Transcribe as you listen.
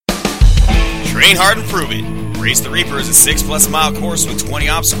Train hard and prove it. Race the Reaper is a 6-plus mile course with 20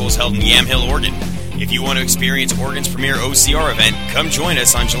 obstacles held in Yamhill, Oregon. If you want to experience Oregon's premier OCR event, come join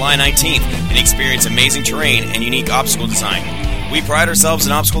us on July 19th and experience amazing terrain and unique obstacle design. We pride ourselves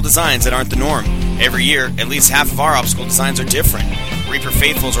in obstacle designs that aren't the norm. Every year, at least half of our obstacle designs are different. Reaper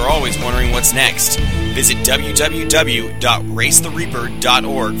faithfuls are always wondering what's next. Visit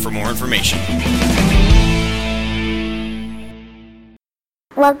www.racethereaper.org for more information.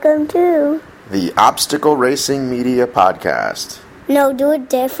 Welcome to the Obstacle Racing Media Podcast. No, do a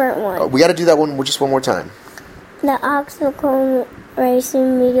different one. We got to do that one just one more time. The Obstacle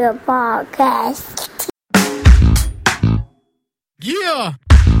Racing Media Podcast. Yeah!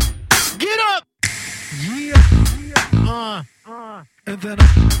 Get up! Yeah! And then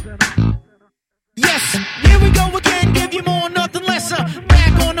yes! Here we go again, give you more, nothing lesser.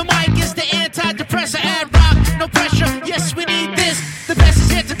 Back on the mic is the antidepressant. Add rock, no pressure. Yes, we need this. The best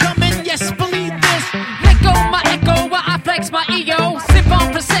is yet to come in, yes, believe this. Let go my echo while I flex my ego. Sip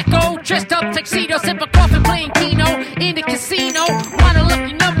on Prosecco, dressed up tuxedo. Sip a coffee, playing Keno in the casino. Want a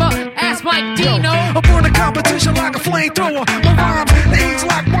lucky number? Ask Mike Dino. I burn the competition like a flamethrower. My rhymes age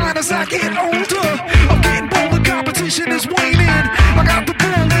like wine as I get older. I'm getting bold, the competition is waning. I got the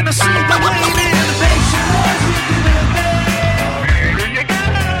bull in the sea, the lane in.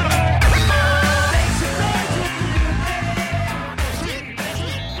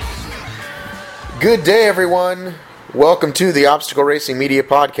 Good day, everyone. Welcome to the Obstacle Racing Media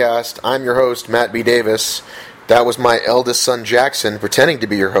Podcast. I'm your host, Matt B. Davis. That was my eldest son, Jackson, pretending to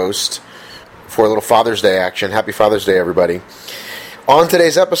be your host for a little Father's Day action. Happy Father's Day, everybody. On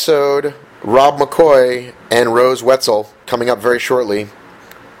today's episode, Robb McCoy and Rose Wetzel coming up very shortly.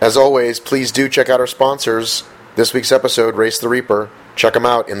 As always, please do check out our sponsors. This week's episode, Race the Reaper. Check them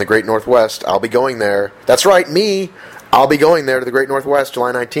out in the Great Northwest. I'll be going there. That's right, me. I'll be going there to the Great Northwest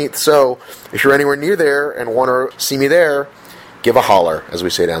July 19th. So if you're anywhere near there and want to see me there, give a holler, as we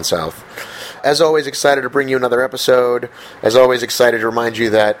say down south. As always, excited to bring you another episode. As always, excited to remind you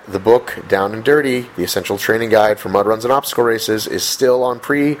that the book, Down and Dirty, the Essential Training Guide for Mud Runs and Obstacle Races, is still on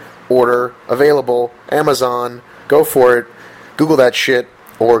pre-order, available, Amazon. Go for it. Google that shit,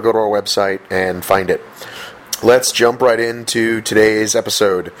 or go to our website and find it. Let's jump right into today's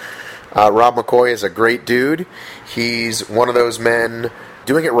episode. Robb McCoy is a great dude. He's one of those men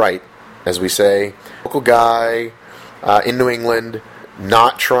doing it right, as we say. Local guy in New England,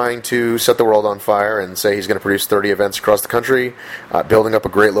 not trying to set the world on fire and say he's going to produce 30 events across the country, building up a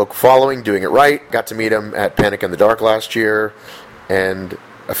great local following, doing it right. Got to meet him at Panic in the Dark last year, and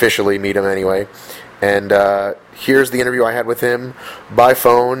officially meet him anyway. And here's the interview I had with him by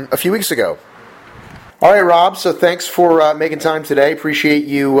phone a few weeks ago. All right, Robb. So thanks for making time today. Appreciate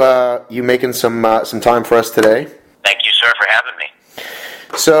you making some time for us today. Thank you, sir, for having me.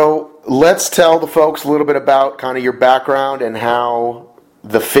 So let's tell the folks a little bit about kind of your background and how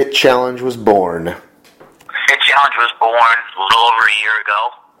the Fit Challenge was born. Fit Challenge was born a little over a year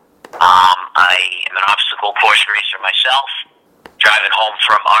ago. I am an obstacle course racer myself, driving home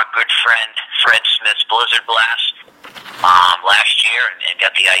from our good friend Fred Smith's Blizzard Blast last year, and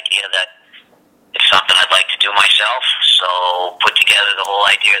got the idea that it's something I'd like to do myself, so put together the whole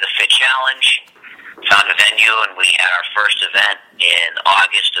idea of the Fit Challenge, found a venue, and we had our first event in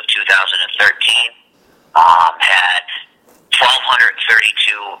August of 2013. Had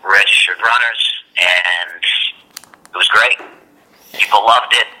 1,232 registered runners, and it was great. People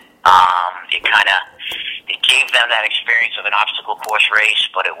loved it. It gave them that experience of an obstacle course race,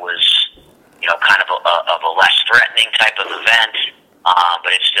 but it was, kind of a less threatening type of event,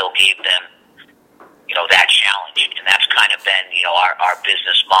 but it still gave them that challenge, and that's kind of been, our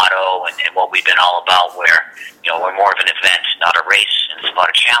business motto and what we've been all about, where, we're more of an event, not a race, and it's about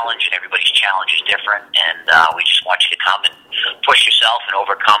a challenge, and everybody's challenge is different, and we just want you to come and push yourself and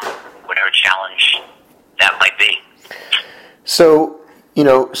overcome whatever challenge that might be. So,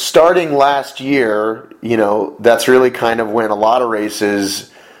 starting last year, that's really kind of when a lot of races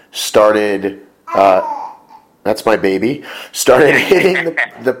started, that's my baby, started hitting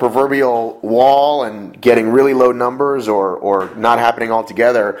the proverbial wall and getting really low numbers or not happening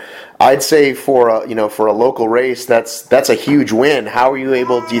altogether. I'd say for a local race, that's a huge win. How are you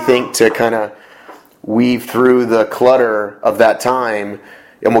able, do you think, to kind of weave through the clutter of that time?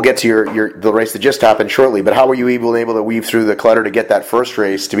 And we'll get to the race that just happened shortly, but how were you able to weave through the clutter to get that first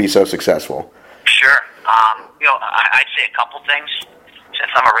race to be so successful? Sure. I'd say a couple things. Since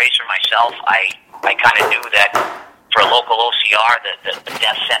I'm a racer myself, I kind of knew that for a local OCR, the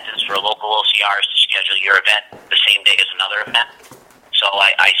death sentence for a local OCR is to schedule your event the same day as another event. So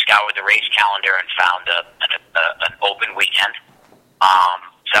I scoured the race calendar and found an open weekend.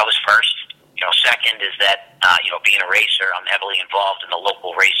 So that was first. is that, being a racer, I'm heavily involved in the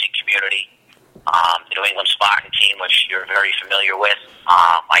local racing community. The New England Spartan team, which you're very familiar with,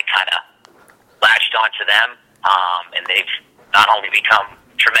 I kind of latched onto them, and they've not only become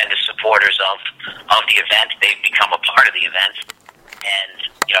tremendous supporters of the event, they've become a part of the event, and,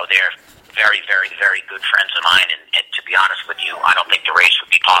 they're very, very, very good friends of mine, and to be honest with you, I don't think the race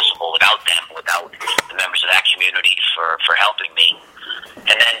would be possible without them, without the members of that community for helping me.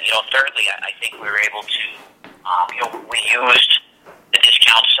 And then, thirdly, I think we were able to, we used the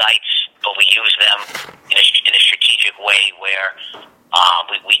discount sites, but we used them in a strategic way where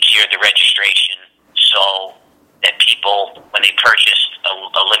we tiered the registration so that people, when they purchased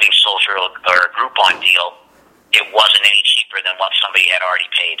a Living Soldier or a Groupon deal, it wasn't any cheaper than what somebody had already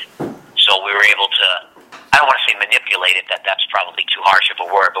paid. So we were able to, I don't want to say manipulate it, that's probably too harsh of a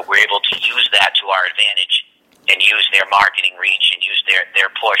word, but we're able to use that to our advantage and use their marketing reach and use their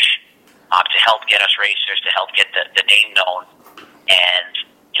push to help get us racers, to help get the name known, and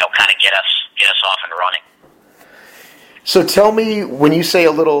kind of get us off and running. So tell me, when you say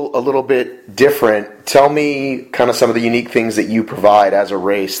a little bit different, tell me kind of some of the unique things that you provide as a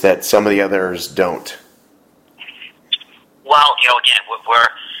race that some of the others don't. Well, again,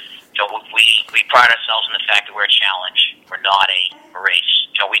 we pride ourselves in the fact that we're a challenge. We're not a race.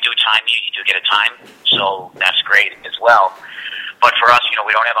 We do time you do get a time, so that's great as well. But for us, we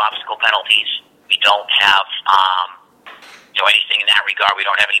don't have obstacle penalties. We don't have, anything in that regard. We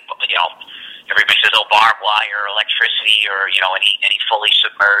don't have any, everybody says, barbed wire or electricity or, any fully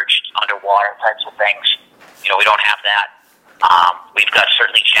submerged underwater types of things. We don't have that. We've got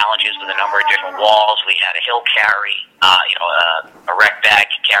certainly challenges with a number of different walls. We had a hill carry, a rec bag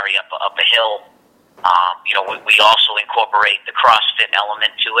carry up a hill. We also incorporate the CrossFit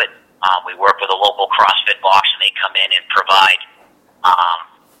element to it. We work with a local CrossFit box, and they come in and provide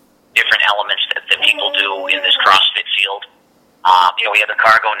different elements that people do in this CrossFit field. We have the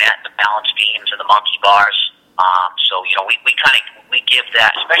cargo net, the balance beams, and the monkey bars. So we give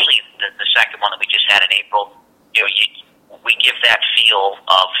that, especially the second one that we just had in April. We give that feel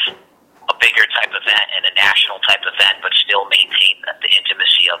of a bigger type event and a national type event, but still maintain the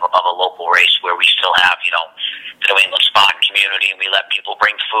intimacy of a local race where we still have, the New England Spartan community, and we let people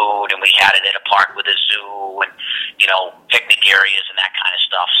bring food, and we had it at a park with a zoo and, picnic areas and that kind of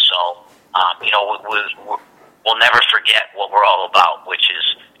stuff. So, we'll never forget what we're all about, which is,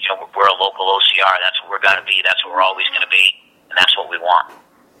 we're a local OCR. That's what we're going to be. That's what we're always going to be, and that's what we want.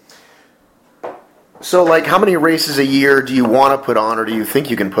 So, how many races a year do you want to put on, or do you think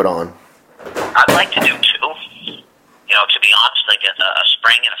you can put on? I'd like to do 2. To be honest, like a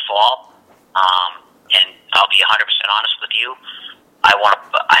spring and a fall. And I'll be 100% honest with you. I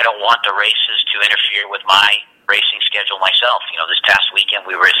don't want the races to interfere with my racing schedule myself. This past weekend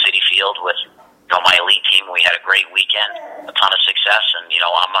we were at City Field with my elite team. We had a great weekend, a ton of success, and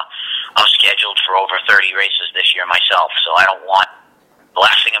I'm scheduled for over 30 races this year myself. So I don't want. The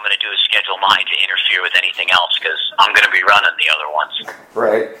last thing I'm going to do is schedule mine to interfere with anything else because I'm going to be running the other ones.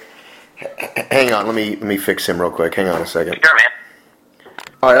 Right. Hang on, let me fix him real quick. Hang on a second. Sure, man.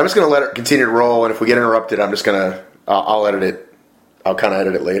 All right, I'm just going to let it continue to roll, and if we get interrupted, I'm just going to I'll edit it. I'll kind of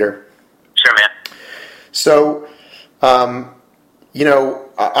edit it later. Sure, man. So,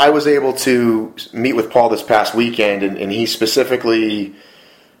 I was able to meet with Paul this past weekend, and he specifically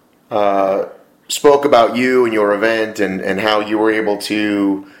spoke about you and your event and how you were able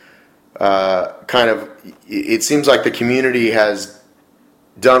to it seems like the community has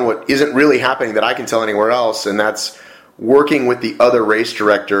done what isn't really happening that I can tell anywhere else, and that's working with the other race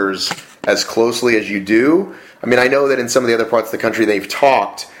directors as closely as you do. I mean, I know that in some of the other parts of the country they've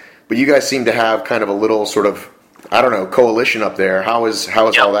talked, but you guys seem to have kind of a little sort of, coalition up there. How has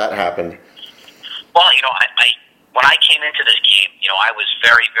all that happened? Well, I when I came into this game, I was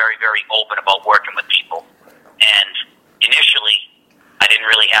very, very, very open about working with people. And initially, I didn't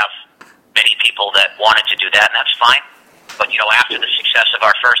really have many people that wanted to do that, and that's fine. But, after the success of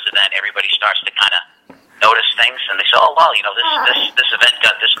our first event, everybody starts to kind of notice things, and they say, oh, well, this event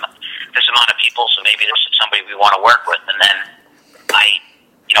got this amount of people, so maybe this is somebody we want to work with. And then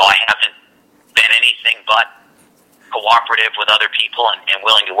I haven't been anything but cooperative with other people and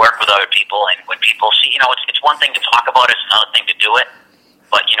willing to work with other people. And when people see, it's one thing to talk about it, it's another thing to do it.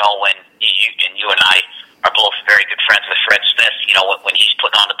 But, when you and I are both very good friends with Fred Smith, when he's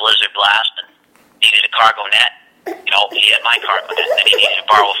putting on the Blizzard Blast and needed a cargo net, he had my cargo net. And he needed to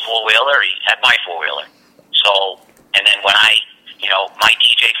borrow a four-wheeler, he had my four-wheeler. So, and then when my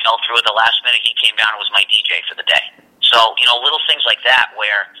DJ fell through at the last minute, he came down and was my DJ for the day. So, little things like that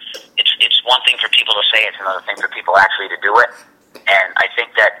where it's one thing for people to say, it's another thing for people actually to do it. And I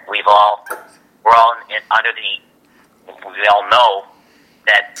think that we've all we're all under the. We all know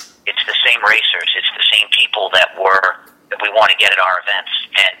that it's the same racers, it's the same people that we want to get at our events,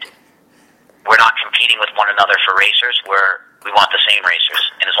 and we're not competing with one another for racers. We want the same racers,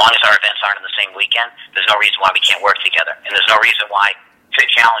 and as long as our events aren't in the same weekend, there's no reason why we can't work together, and there's no reason why Fit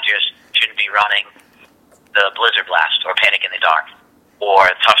Challengers shouldn't be running the Blizzard Blast or Panic in the Dark or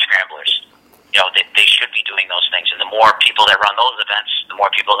Tough Scramblers. They should be doing those things, and the more people that run those events, the more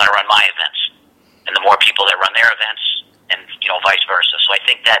people are going to run my events, and the more people that run their events, and vice versa. So I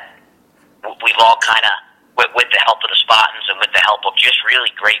think that we've all kind of, with the help of the Spartans and with the help of just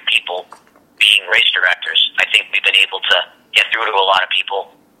really great people being race directors, I think we've been able to get through to a lot of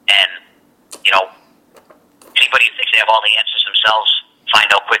people. And anybody who thinks they have all the answers themselves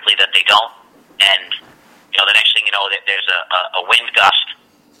find out quickly that they don't. And the next thing you know, there's a wind gust,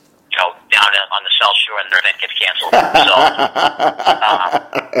 down on the South Shore, and their event gets canceled. So,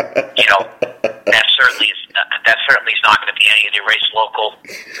 that certainly is not going to be any of the race local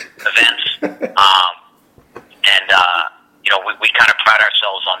events. We kind of pride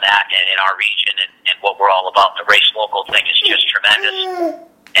ourselves on that, and in our region, and what we're all about. The race local thing is just tremendous,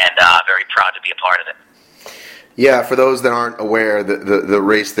 and very proud to be a part of it. Yeah, for those that aren't aware, the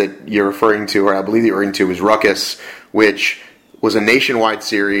race that you're referring to, or I believe you're referring to, is Ruckus, which was a nationwide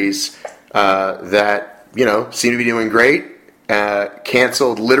series that seemed to be doing great.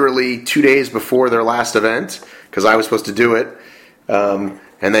 Canceled literally 2 days before their last event because I was supposed to do it, and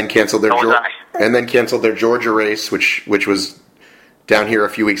then canceled their Georgia race, which was down here a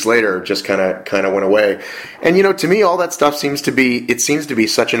few weeks later. Just kind of went away. And to me, all that stuff seems to be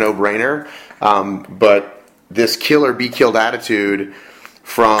such a no-brainer. But this kill or be killed attitude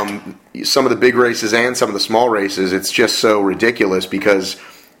from some of the big races and some of the small races, it's just so ridiculous because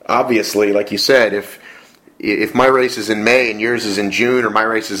obviously, like you said, if my race is in May and yours is in June, or my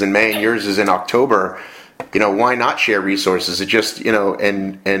race is in May and yours is in October, why not share resources? It just,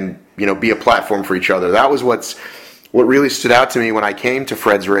 and be a platform for each other. That was what really stood out to me when I came to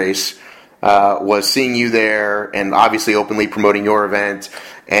Fred's race, was seeing you there and obviously openly promoting your event,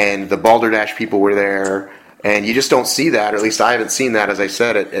 and the Balderdash people were there. And you just don't see that, or at least I haven't seen that, as I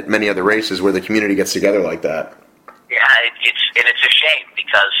said, at many other races where the community gets together like that. Yeah, it's a shame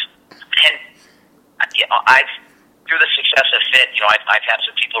because, I've through the success of Fit, I've had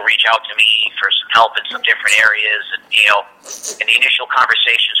some people reach out to me for some help in some different areas, and in the initial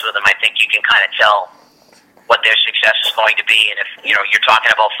conversations with them, I think you can kind of tell what their success is going to be. And if you're talking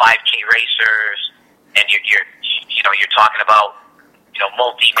about 5K racers, and you're talking about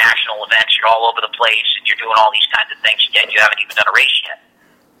multinational events, you're all over the place, and you're doing all these kinds of things, yet you haven't even done a race yet.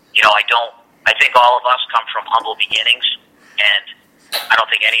 I think all of us come from humble beginnings, and I don't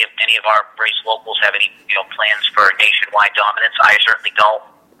think any of our race locals have any plans for nationwide dominance. I certainly don't.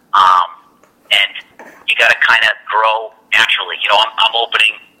 And you got to kind of grow naturally. I'm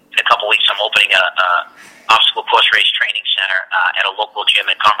opening in a couple weeks. I'm opening a obstacle course race training center at a local gym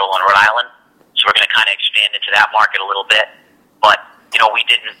in Cumberland, Rhode Island. So we're going to kind of expand into that market a little bit. But we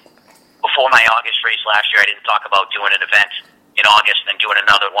didn't, before my August race last year, I didn't talk about doing an event in August and then doing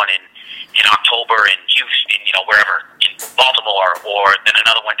another one in October in Houston, wherever, in Baltimore, or then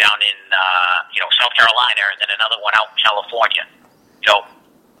another one down in, South Carolina, and then another one out in California.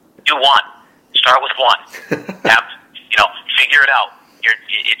 Do one. Start with one. Figure it out.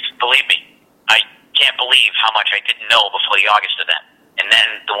 Believe me, I can't believe how much I didn't know before the August event. And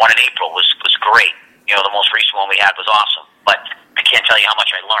then the one in April was great. The most recent one we had was awesome. But I can't tell you how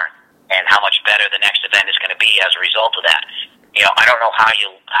much I learned and how much better the next event is going to be as a result of that. I don't know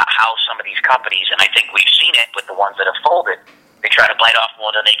how some of these companies, and I think we've seen it with the ones that have folded, they try to bite off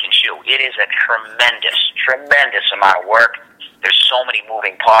more than they can chew. It is a tremendous amount of work. There's so many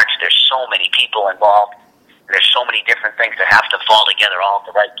moving parts. There's so many people involved. There's so many different things that have to fall together all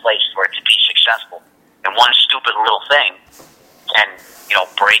at the right place for it to be successful. And one stupid little thing can,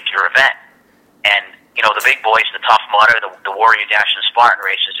 break your event. And the big boys, the Tough Mudder, the Warrior Dash, and Spartan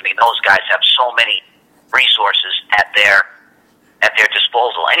races, those guys have so many resources at their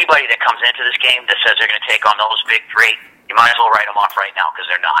disposal. Anybody that comes into this game that says they're going to take on those big three, you might as well write them off right now, because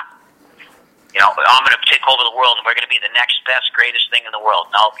they're not. I'm going to take over the world, and we're going to be the next best, greatest thing in the world.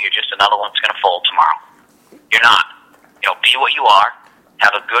 No, you're just another one that's going to fold tomorrow. You're not. Be what you are.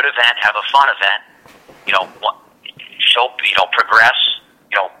 Have a good event. Have a fun event. Progress.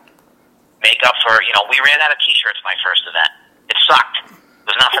 Make up for, we ran out of T-shirts my first event. It sucked.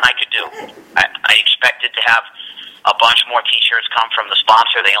 There's nothing I could do. I expected to have a bunch more T-shirts come from the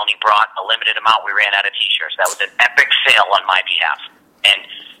sponsor. They only brought a limited amount. We ran out of T-shirts. That was an epic fail on my behalf. And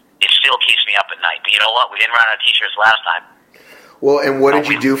it still keeps me up at night. But you know what? We didn't run out of T-shirts last time. Well, and what did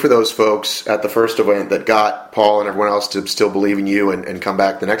you do for those folks at the first event that got Paul and everyone else to still believe in you and come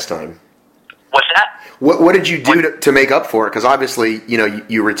back the next time? What's that? What did you do to make up for it? Because obviously,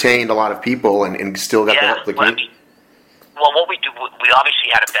 you retained a lot of people and still got the community. Well, what we obviously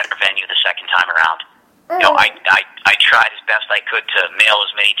had a better venue the second time around. I tried as best I could to mail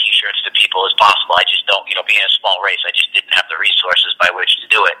as many T-shirts to people as possible. I just don't, being a small race, I just didn't have the resources by which to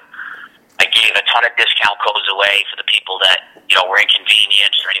do it. I gave a ton of discount codes away for the people that, were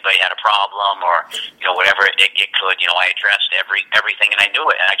inconvenienced or anybody had a problem or, whatever it could. I addressed everything and I knew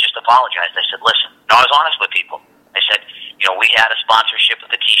it and I just apologized. I said, listen, I was honest with people. I said, we had a sponsorship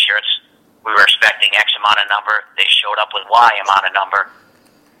with the T-shirts. We were expecting X amount of number. They showed up with Y amount of number.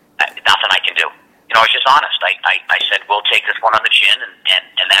 Nothing I can do. I was just honest. I said, we'll take this one on the chin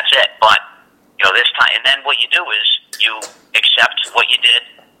and that's it. But, this time, and then what you do is you accept what you did.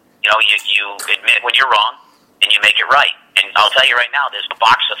 You admit when you're wrong and you make it right. And I'll tell you right now, there's a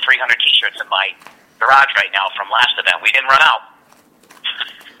box of 300 T-shirts in my garage right now from last event. We didn't run out.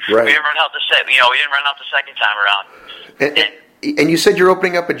 Right. We didn't run out we didn't run out the second time around. And you said you're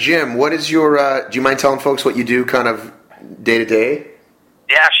opening up a gym. What is your? Do you mind telling folks what you do, kind of day to day?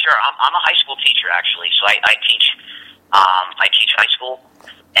 Yeah, sure. I'm a high school teacher actually, so I teach high school,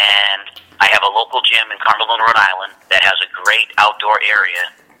 and I have a local gym in Carmel, Rhode Island that has a great outdoor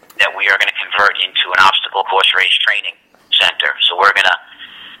area that we are going to convert into an obstacle course race training center. So we're going to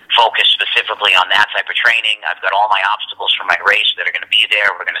focus specifically on that type of training. I've got all my obstacles for my race that are going to be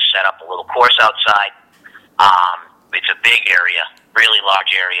there. We're going to set up a little course outside. It's a big area, really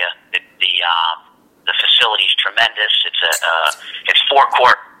large area. The facility is tremendous. It's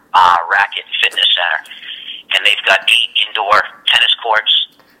 4-court racket and fitness center, and they've got 8 indoor tennis courts.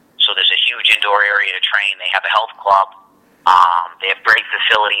 So there's a huge indoor area to train. They have a health club. They have great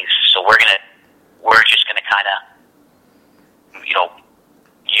facilities. So we're just gonna kind of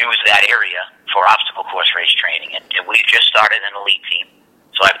use that area for obstacle course race training, and we've just started an elite team.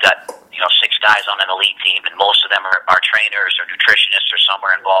 So I've got 6 guys on an elite team, and most of them are trainers or nutritionists or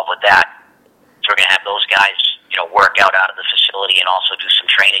somewhere involved with that. So we're going to have those guys, work out of the facility and also do some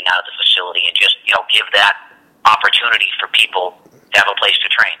training out of the facility and just, give that opportunity for people to have a place to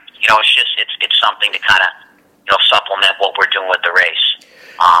train. It's something to kind of, supplement what we're doing with the race.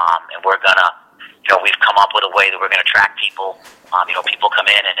 And we're going to, we've come up with a way that we're going to track people. People come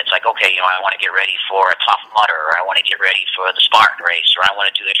in and it's like, okay, I want to get ready for a Tough Mudder, or I want to get ready for the Spartan race, or I want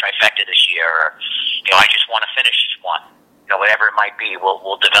to do the trifecta this year, or, I just want to finish one. Whatever it might be,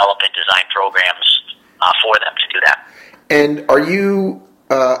 we'll develop and design programs for them to do that. And are you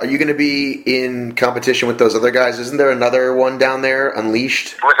going to be in competition with those other guys? Isn't there another one down there,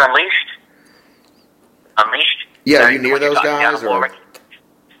 Unleashed? Who's Unleashed? Unleashed? Yeah, are you near those guys?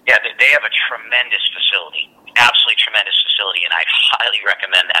 Yeah, they have a tremendous facility, absolutely tremendous facility, and I highly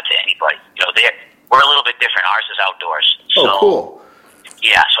recommend that to anybody. We're a little bit different. Ours is outdoors. So, cool.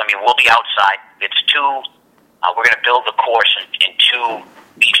 Yeah, so we'll be outside. It's 2. We're going to build the course in 2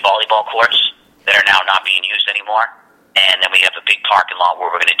 beach volleyball courts that are now not being used anymore. And then we have a big parking lot where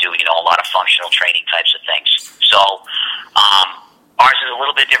we're going to do, a lot of functional training types of things. So, ours is a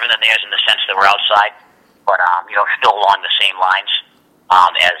little bit different than theirs in the sense that we're outside, but, still along the same lines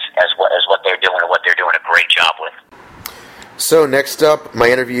as what they're doing and what they're doing a great job with. So, next up,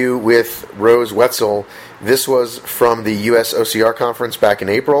 my interview with Rose Wetzel. This was from the US OCR conference back in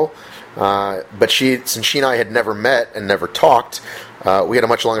April. But since she and I had never met and never talked, we had a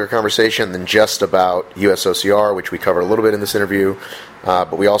much longer conversation than just about USOCR, which we covered a little bit in this interview.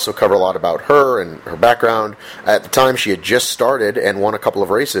 But we also cover a lot about her and her background. At the time, she had just started and won a couple of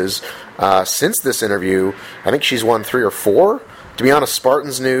races. Since this interview, I think she's won 3 or 4. To be honest,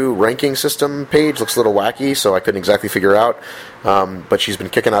 Spartan's new ranking system page looks a little wacky, so I couldn't exactly figure out. But she's been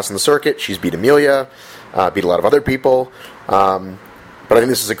kicking ass in the circuit. She's beat Amelia, beat a lot of other people. But I think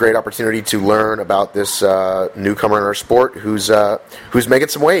this is a great opportunity to learn about this newcomer in our sport who's making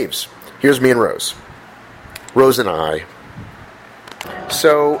some waves. Here's me and Rose. Rose and I.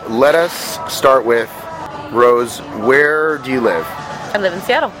 So let us start with, Rose, where do you live? I live in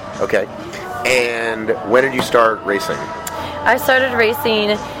Seattle. Okay. And when did you start racing? I started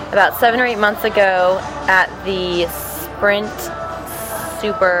racing about 7 or 8 months ago at the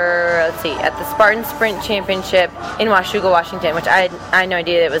at the Spartan Sprint Championship in Washougal, Washington, which I had no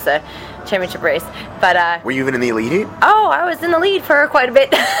idea it was a championship race. But were you even in the elite heat? Oh, I was in the lead for quite a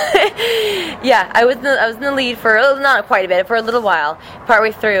bit. Yeah, I was in the lead for not quite a bit, for a little while,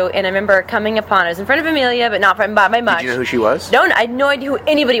 partway through. And I remember coming upon, I was in front of Amelia, but not by much. Did you know who she was? No, I had no idea who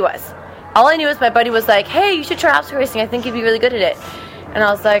anybody was. All I knew is my buddy was like, "Hey, you should try obstacle racing. I think you'd be really good at it." And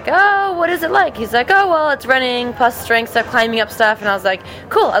I was like, oh, what is it like? He's like, oh, well, it's running plus strength stuff, climbing up stuff. And I was like,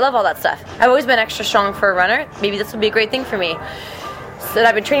 cool, I love all that stuff. I've always been extra strong for a runner. Maybe this would be a great thing for me. So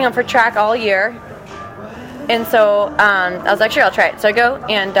I've been training on for track all year. And so I was like, sure, I'll try it. So I go,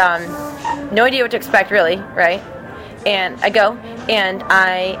 and no idea what to expect, really, right? And I go, and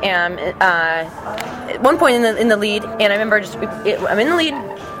I am at one point in the lead, and I remember I'm in the lead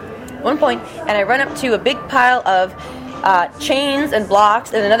at one point, and I run up to a big pile of chains and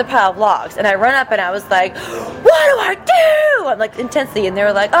blocks and another pile of logs, and I run up and I was like, what do I do? I'm like intensely, and they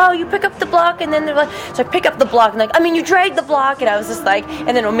were like, oh, you pick up the block, and then they're like, so I pick up the block, and like, I mean, you drag the block, and I was just like,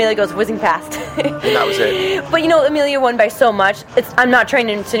 and then Amelia goes whizzing past. And that was it. But Amelia won by so much. I'm not trying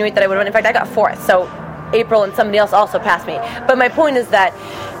to insinuate that I would win. In fact, I got 4th, so April and somebody else also passed me. But my point is that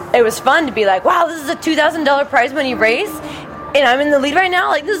it was fun to be like, wow, this is a $2,000 prize money race, and I'm in the lead right now.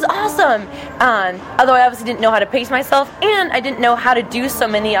 Like, this is awesome. Although I obviously didn't know how to pace myself, and I didn't know how to do so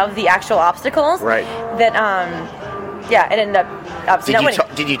many of the actual obstacles. Right. That, it ended up obviously not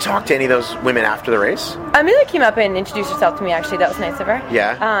winning. Did you talk to any of those women after the race? Amelia came up and introduced herself to me, actually. That was nice of her.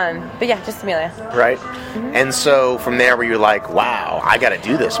 Yeah. But yeah, just Amelia. Right. Mm-hmm. And so from there, were you like, wow, I got to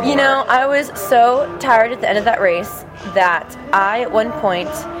do this more? I was so tired at the end of that race that I, at one point,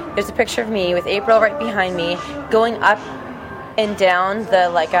 there's a picture of me with April right behind me going up and down the,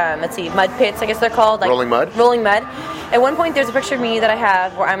 mud pits, I guess they're called. Like, rolling mud? Rolling mud. At one point, there's a picture of me that I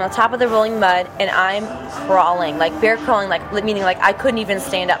have where I'm on top of the rolling mud, and I'm crawling, like bear crawling, meaning I couldn't even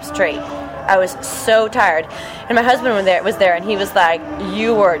stand up straight. I was so tired. And my husband was there, and he was like,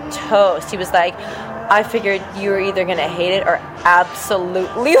 you were toast. He was like, I figured you were either going to hate it or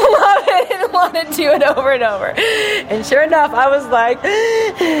absolutely love it and want to do it over and over. And sure enough, I was like,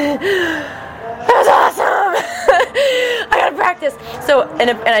 that was awesome. I gotta practice. So,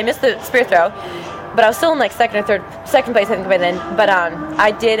 and I missed the spear throw, but I was still in second place, I think, by then. But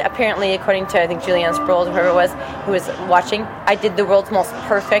I did, apparently, according to, I think, Julianne Sproul, or whoever it was, who was watching, I did the world's most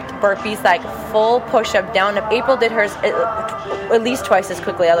perfect burpees, full push-up, down up. April did hers at least twice as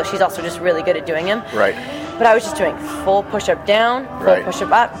quickly, although she's also just really good at doing them. Right. But I was just doing full push-up down, full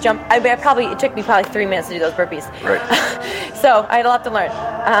push-up up, jump. It took me probably 3 minutes to do those burpees. Right. So I had a lot to learn.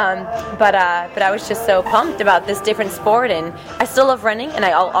 But I was just so pumped about this different sport, and I still love running, and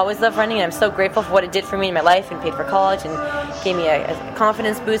I always love running, and I'm so grateful for what it did for me in my life and paid for college and gave me a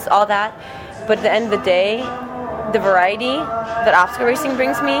confidence boost, all that. But at the end of the day, the variety that obstacle racing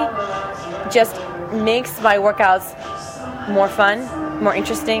brings me just makes my workouts more fun, more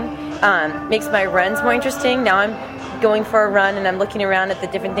interesting. Makes my runs more interesting. Now I'm going for a run and I'm looking around at the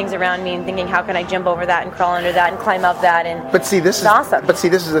different things around me and thinking, how can I jump over that and crawl under that and climb up that? And this is awesome. But see,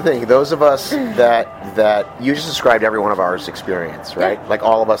 this is the thing. Those of us that you just described every one of ours experience, right? Yeah. Like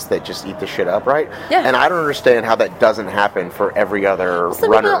all of us that just eat the shit up, right? Yeah. And I don't understand how that doesn't happen for every other runner.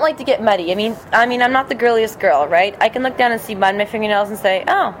 Some people don't like to get muddy. I mean, I'm not the girliest girl, right? I can look down and see mud in my fingernails and say,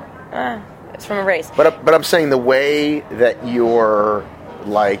 it's from a race. But I'm saying the way that you're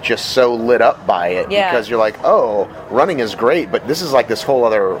just so lit up by it, because you're like, oh, running is great, but this is this whole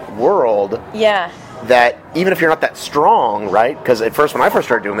other world. Yeah. That even if you're not that strong, right? Because at first, when I first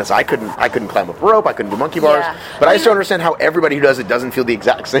started doing this, I couldn't climb up a rope, I couldn't do monkey bars. Yeah. But I just don't understand how everybody who does it doesn't feel the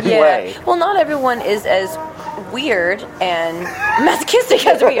exact same way. Well, not everyone is as weird and masochistic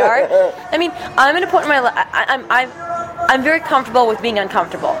as we are. I mean, I'm at a point in my life, I'm very comfortable with being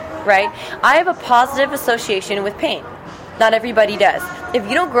uncomfortable, right? I have a positive association with pain. Not everybody does. If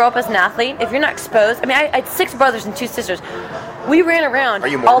you don't grow up as an athlete, if you're not exposed, I had 6 brothers and 2 sisters. We ran around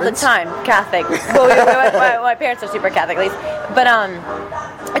all the time, Catholic. Well, my parents are super Catholic, at least. But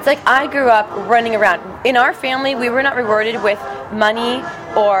it's I grew up running around. In our family, we were not rewarded with money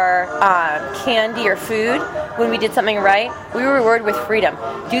or candy or food when we did something right. We were rewarded with freedom.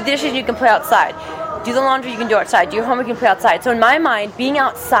 Do dishes, you can play outside. Do the laundry, you can do outside. Do your homework, you can play outside. So in my mind, being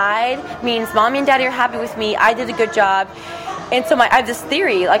outside means mommy and daddy are happy with me. I did a good job. And so I have this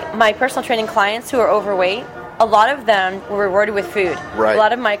theory, my personal training clients who are overweight, a lot of them were rewarded with food. Right. A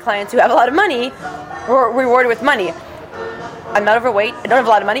lot of my clients who have a lot of money were rewarded with money. I'm not overweight. I don't have a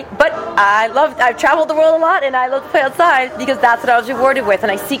lot of money, but I've traveled the world a lot, and I love to play outside because that's what I was rewarded with,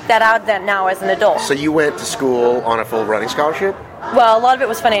 and I seek that out now as an adult. So you went to school on a full running scholarship? Well, a lot of it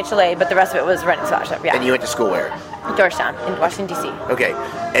was financial aid, but the rest of it was running scholarship, yeah. And you went to school where? Georgetown in Washington, D.C. Okay.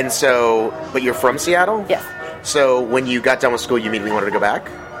 And so, but you're from Seattle? Yes. So when you got done with school, you immediately wanted to go back?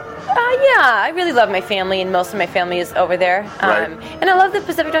 Yeah, I really love my family, and most of my family is over there. Right. And I love the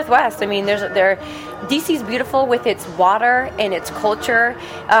Pacific Northwest. I mean, DC's beautiful with its water and its culture,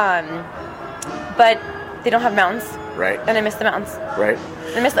 but they don't have mountains. Right. And I miss the mountains. Right.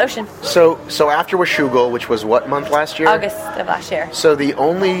 I miss the ocean. So after Washougal, which was what month last year? August of last year. So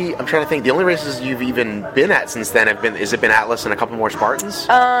I'm trying to think, the only races you've even been at since then has it been Atlas and a couple more Spartans?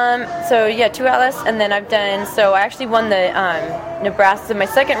 So yeah, 2 Atlas, and then I actually won the Nebraska. My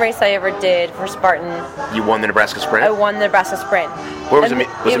second race I ever did for Spartan. You won the Nebraska Sprint? I won the Nebraska Sprint. Where was And it?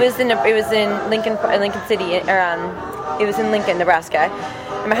 It was in Lincoln City, it was in Lincoln, Nebraska.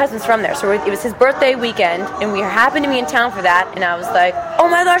 And my husband's from there, so it was his birthday weekend, and we happened to be in town for that, and I was like, oh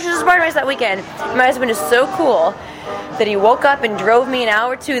my gosh, there's a Spartan race that weekend. And my husband is so cool that he woke up and drove me an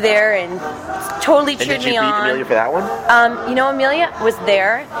hour or two there and totally cheered me on. Did you beat Amelia for that one? Amelia was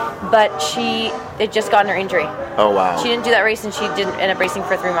there, but she had just gotten her injury. Oh, wow. She didn't do that race, and she didn't end up racing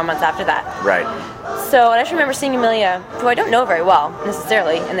for 3 more months after that. Right. So I just remember seeing Amelia, who I don't know very well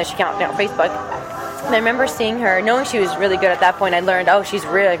necessarily, unless she counts on Facebook. And I remember seeing her, knowing she was really good at that point. I learned, she's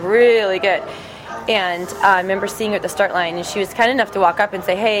really, really good. And I remember seeing her at the start line, and she was kind enough to walk up and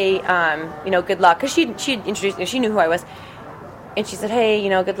say, hey, good luck. Because she introduced me, she knew who I was. And she said, hey,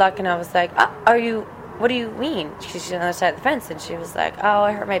 good luck. And I was like, what do you mean? She's on the other side of the fence, and she was like, oh,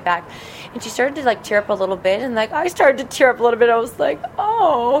 I hurt my back. And she started to tear up a little bit, and I started to tear up a little bit. I was like,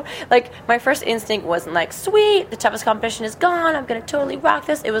 oh. My first instinct wasn't sweet, the toughest competition is gone, I'm going to totally rock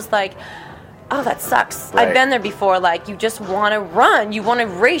this. It was like, oh, that sucks. Right. I've been there before. You just want to run. You want to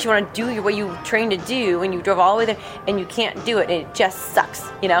race. You want to do what you trained to do, and you drove all the way there, and you can't do it, and it just sucks,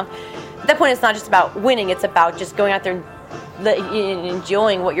 At that point, it's not just about winning. It's about just going out there and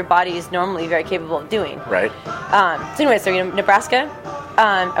enjoying what your body is normally very capable of doing. Right. Nebraska.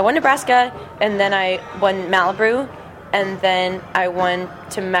 I won Nebraska, and then I won Malibu, and then I won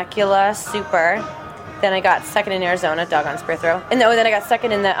Temecula Super. Then I got second in Arizona, doggone spear throw. And then I got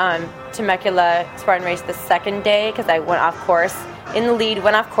second in the Temecula Spartan race the second day because I went off course. In the lead,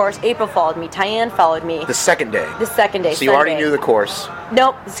 went off course. April followed me. Tyann followed me. The second day? The second day. So you already knew the course?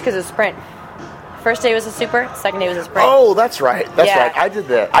 Nope, it's because of the sprint. First day was a super, second day was a sprint. Oh, that's right. That's right. I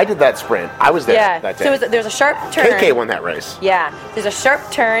did that sprint. I was there that day. So there's a sharp turn. KK won that race. Yeah. There's a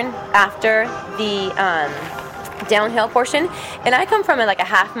sharp turn after the downhill portion, and I come from a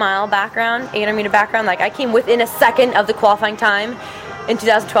half-mile background, 800-meter background. I came within a second of the qualifying time in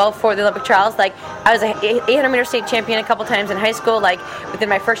 2012 for the Olympic trials. I was a 800-meter state champion a couple times in high school. Within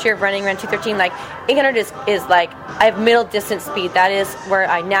my first year of running, around 2:13. 800 is I have middle distance speed. That is where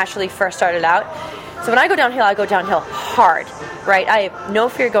I naturally first started out. So when I go downhill hard, right? I have no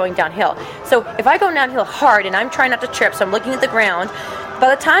fear going downhill. So if I go downhill hard and I'm trying not to trip, so I'm looking at the ground, by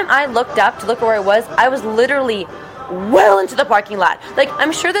the time I looked up to look where I was literally well into the parking lot.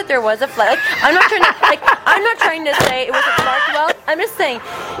 I'm sure that there was a flag. I'm not trying to say it wasn't marked well. I'm just saying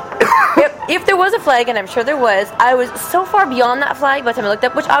if there was a flag, and I'm sure there was, I was so far beyond that flag by the time I looked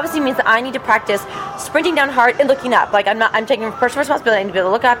up, which obviously means that I need to practice sprinting down hard and looking up. I'm taking personal responsibility. I need to be able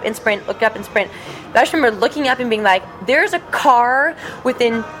to look up and sprint. But I just remember looking up and being like, there's a car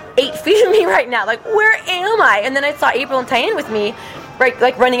within 8 feet of me right now. Where am I? And then I saw April and Tyann with me,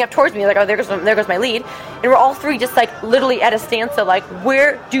 right, running up towards me. Oh, there goes my lead. And we're all three just literally at a standstill.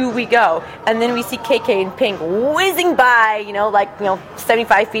 Where do we go? And then we see KK and Pink whizzing by,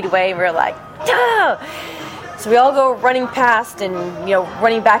 75 feet away. And we're like, duh! So we all go running past and,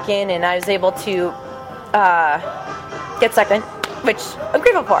 running back in. And I was able to get second, which I'm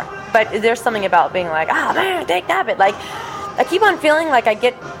grateful for. But there's something about being man, dang nabbit. I keep on feeling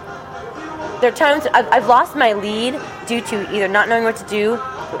there are times I've lost my lead due to either not knowing what to do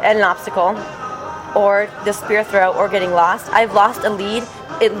at an obstacle, or the spear throw, or getting lost. I've lost a lead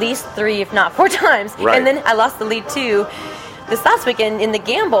at least 3, if not 4 times. Right. And then I lost the lead too this last weekend in the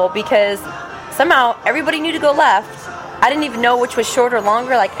gamble because somehow everybody knew to go left. I didn't even know which was short or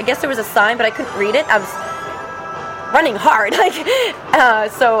longer. I guess there was a sign, but I couldn't read it. I was running hard.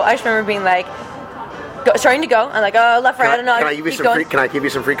 So I just remember being starting to go. I'm left, right, I don't know. Can I give you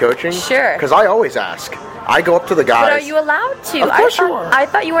some free coaching? Sure. Because I always ask. I go up to the guys. But are you allowed to? Of course you are. I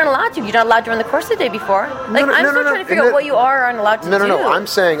thought you weren't allowed to. You're not allowed to run the course the day before. I'm still trying to figure out what you are or aren't allowed to do. No. I'm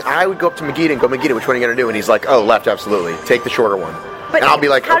saying I would go up to Megiddo and go, Megiddo, which one are you going to do? And he's like, oh, left, absolutely. Take the shorter one. But and I'll be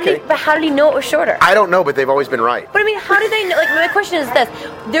like, okay. But how did he know it was shorter? I don't know, but they've always been right. But I mean, how do they know? My question is this: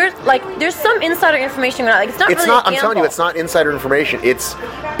 there's some insider information going on. It's not. I'm telling you, it's not insider information. It's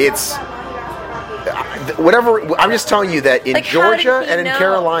whatever. I'm just telling you that in Georgia and in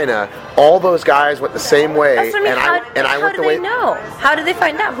Carolina, all those guys went the same way. That's what I mean. I went the way. How do they know? How do they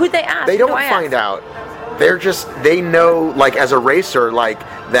find out? Who they ask? They don't find out. They know, as a racer,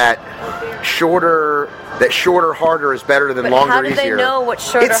 that shorter, harder is better than longer, how do easier. They know what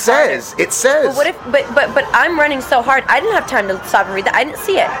shorter? It says. But what if? But I'm running so hard. I didn't have time to stop and read that. I didn't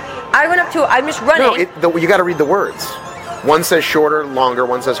see it. I went up to. I'm just running. No, you got to read the words. One says shorter, longer.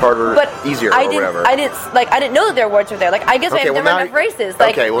 One says harder, easier, or whatever. I didn't know that their words were there. Like, I guess I've never enough races.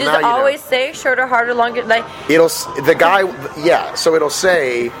 Like, okay, well, does it always say shorter, harder, longer? Like, so it'll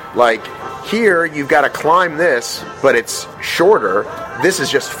say, like, here you've got to climb this, but it's shorter. This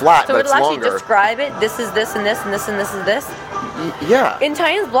is just flat, but it's longer. So it'll actually describe it. This is this, and this, and this, and this is this. Yeah. In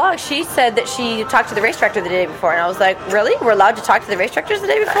Tyann's blog, she said that she talked to the race director the day before, and I was like, really? We're allowed to talk to the race directors the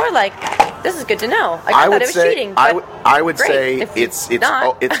day before? Like, this is good to know. Like, I thought it was cheating. But I would say it's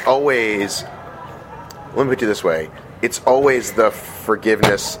always. Let me put it this way: it's always the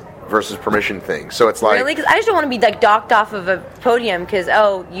forgiveness versus permission thing. So it's like, really, because I just don't want to be like docked off of a podium because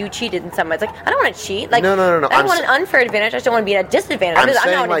you cheated in some way. It's like, I don't want to cheat. Like, no. I don't want an unfair advantage. I just don't want to be at a disadvantage.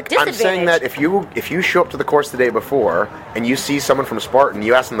 I'm saying that if you show up to the course the day before and you see someone from Spartan,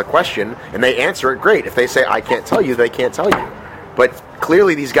 you ask them the question and they answer it, great. If they say I can't tell you, they can't tell you. But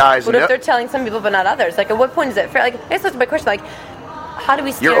clearly these guys. What if they're telling some people but not others? Like, at what point is it fair? Like, I guess that's my question. Like, how do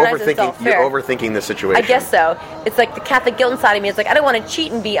we standardize this all fair? You're overthinking the situation. I guess so. It's like the Catholic guilt inside of me. It's like, I don't want to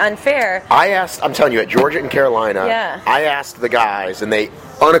cheat and be unfair. I'm telling you, at Georgia and Carolina, I asked the guys, and they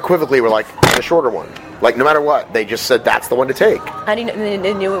unequivocally were like, the shorter one. Like, no matter what, they just said that's the one to take. How do you know?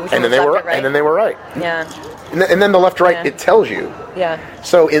 They knew it was and then they were right. And then they were right. Yeah. And then the left-right, it tells you. Yeah.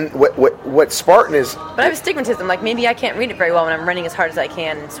 So in what Spartan is. But I have stigmatism. Like, maybe I can't read it very well when I'm running as hard as I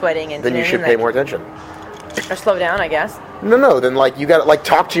can and sweating and. Then you should pay more attention. Or slow down, I guess. No. Then you got to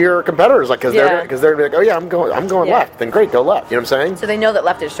talk to your competitors, because they're like, oh yeah, I'm going left. Then great, go left. You know what I'm saying? So they know that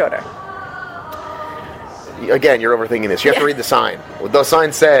left is shorter. Again, you're overthinking this. You have to read the sign. The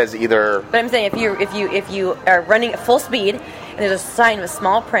sign says either. But I'm saying if you are running at full speed and there's a sign with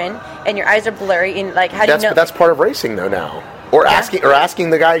small print and your eyes are blurry and how do you know? But that's part of racing though now. Or asking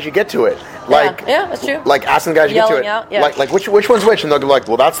the guys you get to it. Yeah, that's true. Like asking the guys you get to it. Out, yeah. Like which one's which, and they'll be like,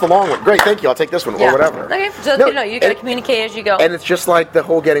 well, that's the long one. Great, thank you. I'll take this one or whatever. Okay, so you got to communicate as you go. And it's just like the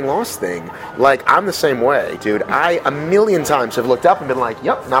whole getting lost thing. Like, I'm the same way, dude. I a million times have looked up and been like,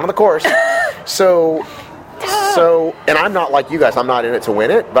 yep, not on the course. So, and I'm not like you guys. I'm not in it to win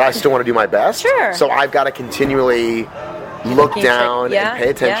it, but I still want to do my best. Sure. So I've got to continually look down and pay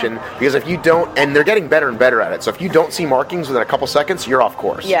attention, because if you don't, and they're getting better and better at it, so if you don't see markings within a couple seconds, you're off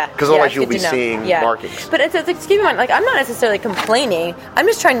course. Yeah. Because otherwise you'll be seeing markings. But it's keep in mind, like, I'm not necessarily complaining. I'm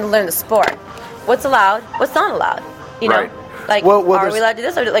just trying to learn the sport. What's allowed? What's not allowed? You know? Right. Like, are we allowed to do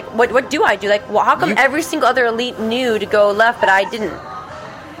this? Or like, what do I do? Like, how come every single other elite knew to go left, but I didn't?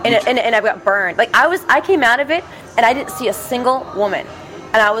 And I got burned. Like, I came out of it, and I didn't see a single woman.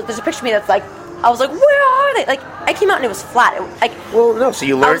 And there's a picture of me that's like, I was like, where are they? Like, I came out and it was flat. So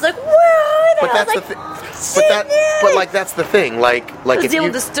you learned. I was like, where are they? But that's the thing. But that's the thing. Like I was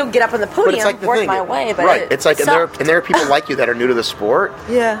able to still get up on the podium, work my way. But right. It's like, and there are people like you that are new to the sport.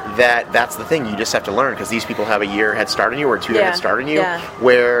 Yeah. That's the thing. You just have to learn, because these people have a year head start on you, or 2 year head start on you, Yeah.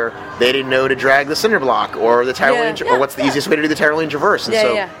 where they didn't know to drag the cinder block or the Tyrolean, or what's the easiest way to do the Tyrolean traverse.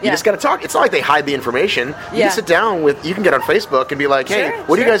 And you just got to talk. It's not like they hide the information. You can sit down you can get on Facebook and be like, hey,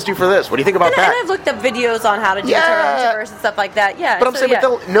 what do you guys do for this? What do you think about that? And I've looked up videos on how to do the Tyrolean traverse and stuff like that. Yeah. But I'm saying,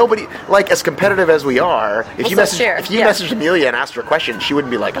 nobody, like, as competitive as we are, if you messaged Amelia and asked her a question, she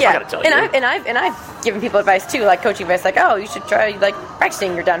wouldn't be like, I gotta tell you. And I've given people advice too, like coaching advice, like, oh, you should try like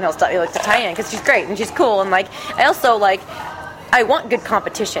practicing your downhill stuff, like to Tyann, because she's great and she's cool, and like I also I want good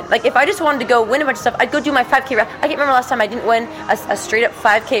competition. Like, if I just wanted to go win a bunch of stuff, I'd go do my 5K round. I can't remember last time I didn't win a straight up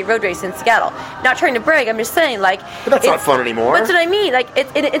 5K road race in Seattle. Not trying to brag, I'm just saying, like. But that's not fun anymore. That's what I mean. Like,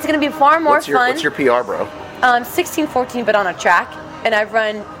 it's going to be far more fun. What's your PR, bro? 16-14, but on a track, and I've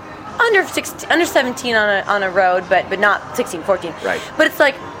run under 17 on a road, but not 16-14. Right. But it's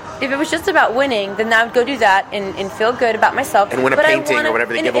like, if it was just about winning, then I would go do that and feel good about myself. And win a painting or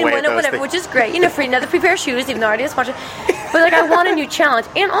whatever they give away at those things. Which is great. Free another free pair of shoes, even though I already have sponsored. But, I want a new challenge.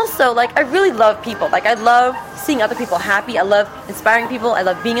 And also, I really love people. I love seeing other people happy. I love inspiring people. I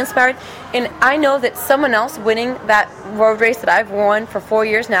love being inspired. And I know that someone else winning that road race that I've won for 4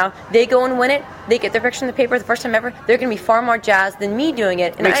 years now, they go and win it. They get their picture in the paper the first time ever. They're going to be far more jazzed than me doing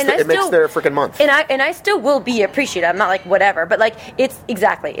it. And it makes their freaking month. And I still will be appreciated. I'm not like whatever. But it's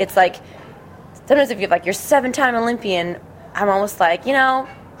exactly. It's like sometimes if you're you're 7-time Olympian, I'm almost like, I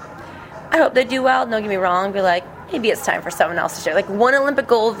hope they do well. Don't get me wrong. Be like, maybe it's time for someone else to share. Like, one Olympic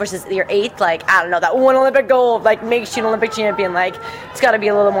gold versus your 8th. I don't know, that one Olympic gold makes you an Olympic champion. It's got to be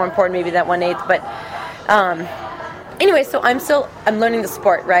a little more important maybe than 1/8. But anyway, so I'm learning the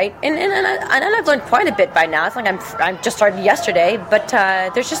sport, right? And I've learned quite a bit by now. It's like I'm just started yesterday, but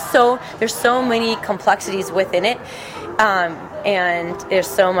there's so many complexities within it, and there's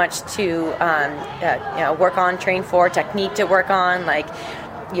so much to work on, train for, technique to work on,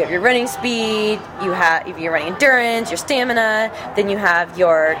 you have your running speed, if you're running endurance, your stamina, then you have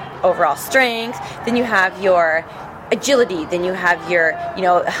your overall strength, then you have your agility, then you have your,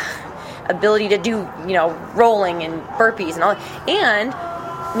 ability to do, rolling and burpees and all that. And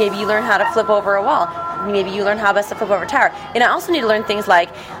maybe you learn how to flip over a wall. Maybe you learn how best to flip over a tower. And I also need to learn things like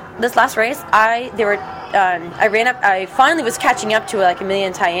this last race. I finally was catching up to like a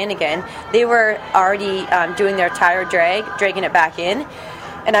million tie-in again. They were already doing their tire dragging it back in.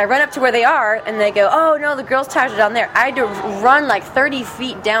 And I run up to where they are, and they go, "Oh no, the girls' tires are down there." I had to run like 30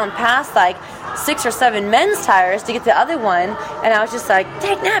 feet down past like 6 or 7 men's tires to get to the other one, and I was just like,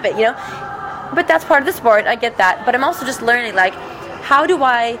 "Take nabbit," But that's part of the sport. I get that, but I'm also just learning like, how do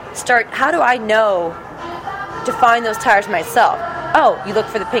I know to find those tires myself? Oh, you look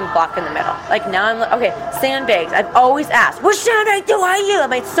for the pink block in the middle. Like now okay, sandbags. I've always asked, "What sandbag do I use?"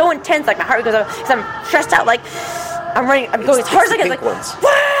 I'm so intense, like my heart goes up because I'm stressed out. Like I'm going as hard as I can. Like,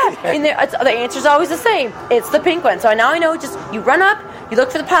 and the answer's always the same. It's the pink one. So now I know. Just you run up, you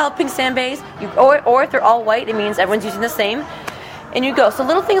look for the pile of pink sandbags. Or if they're all white, it means everyone's using the same. And you go. So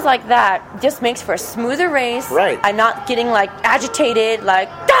little things like that just makes for a smoother race. Right. I'm not getting like agitated, like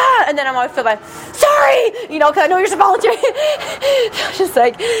and then I'm always feel like sorry, because I know you're just volunteering. Just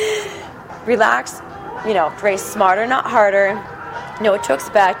like relax, race smarter, not harder. Know what to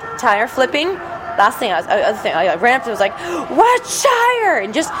expect. Tire flipping. Last thing, I ran up to was like, "What tire?"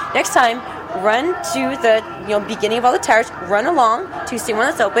 And just next time, run to the beginning of all the tires. Run along to see one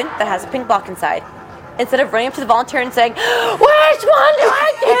that's open that has a pink block inside. Instead of running up to the volunteer and saying, "Which one do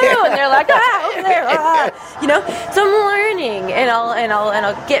I do?" And they're like, over there, So I'm learning, and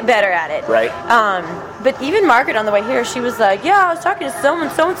I'll get better at it. Right. But even Margaret on the way here, she was like, "Yeah, I was talking to so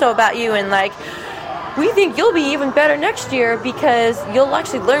and so about you, and like, we think you'll be even better next year because you'll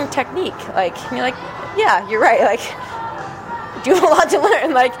actually learn technique." Like, and you're like, "Yeah, you're right. Like, do a lot to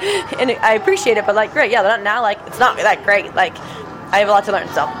learn. Like, and I appreciate it, but like, great. Yeah, now like it's not that great. Like, I have a lot to learn,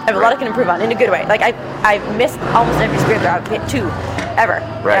 so I have a lot I can improve on in a good way. Like I've missed almost every spear throw. I've hit 2 ever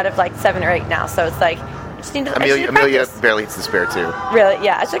out of like 7 or 8 now. So it's like I just need to. Amelia barely hits the spare too. Really?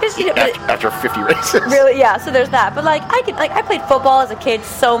 Yeah. So I just need to, after 50 races. Really? Yeah. So there's that. But like I played football as a kid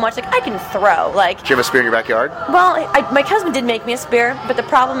so much. Like I can throw. Like. Do you have a spear in your backyard? Well, my husband did make me a spear, but the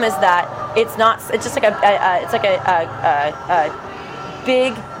problem is that it's not. It's just like a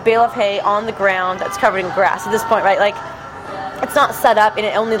big bale of hay on the ground that's covered in grass at this point, right? Like. It's not set up and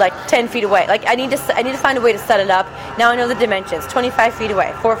it's only like 10 feet away. Like I need to find a way to set it up. Now I know the dimensions. 25 feet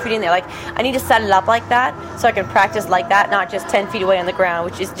away, 4 feet in there. Like I need to set it up like that so I can practice like that, not just 10 feet away on the ground,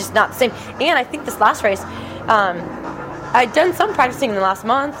 which is just not the same. And I think this last race, I'd done some practicing in the last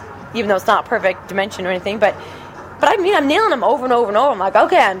month, even though it's not a perfect dimension or anything. But I mean, I'm nailing them over and over and over. I'm like,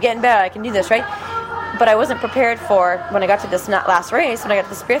 okay, I'm getting better. I can do this, right? But I wasn't prepared for when I got to this last race. When I got to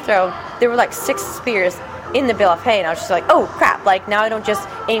the spear throw, there were like 6 spears in the bale of hay, and I was just like, oh crap, like now I don't just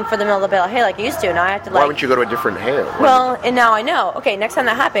aim for the middle of the bale of hay like I used to. Now I have to like... Why wouldn't you go to a different hay? Well, and now I know. Okay, next time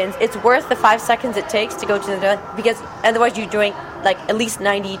that happens, it's worth the 5 seconds it takes to go to the... Because otherwise you're doing like at least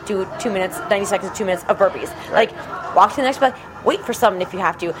 90 to 2 minutes, 90 seconds to 2 minutes of burpees. Right. Like walk to the next place, wait for someone if you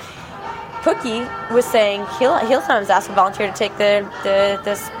have to. Cookie was saying he'll sometimes ask a volunteer to take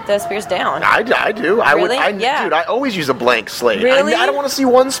the spears down. I do. I really? Dude, I always use a blank slate. Really? I don't want to see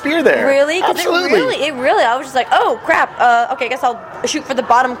one spear there. Really? Absolutely. It really. I was just like, oh crap. Okay, I guess I'll shoot for the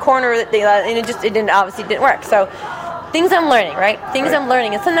bottom corner. And it didn't work. So things I'm learning, right? I'm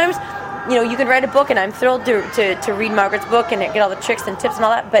learning, and sometimes. You can write a book, and I'm thrilled to read Margaret's book and get all the tricks and tips and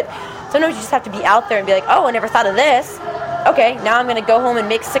all that. But sometimes you just have to be out there and be like, oh, I never thought of this. Okay, now I'm going to go home and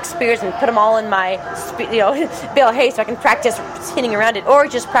make 6 spears and put them all in my bale of hay so I can practice hitting around it, or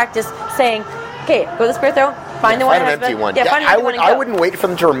just practice saying, okay, go to the spear throw, find the one. Find an empty one. Yeah, find an empty one and I go. wouldn't wait for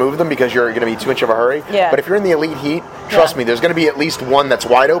them to remove them because you're going to be too much of a hurry. Yeah. But if you're in the elite heat, trust me, there's going to be at least one that's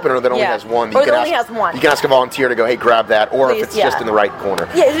wide open or that only has one. Or that only has one. You can ask a volunteer to go, hey, grab that, or if it's just in the right corner.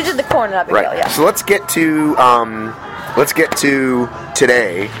 Yeah, if it's just the corner of it. Right. Yeah. So let's get to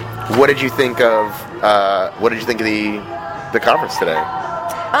today. What did you think of the conference today?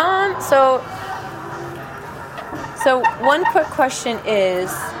 So one quick question is,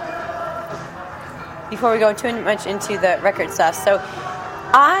 before we go too much into the record stuff, so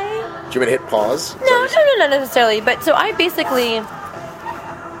Do you want me to hit pause? No, not necessarily. But so I basically,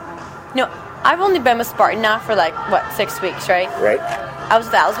 I've only been with Spartan now for 6 weeks, right? Right. I was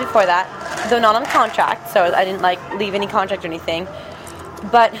with Alice before that, though not on contract, so I didn't leave any contract or anything.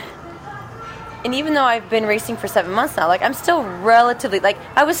 And even though I've been racing for 7 months now, I'm still relatively,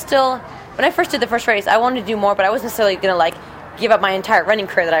 I was still, when I first did the first race, I wanted to do more, but I wasn't necessarily going to, give up my entire running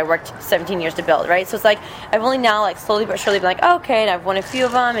career that I worked 17 years to build, right? So it's like I've only now like slowly but surely been like, okay, and I've won a few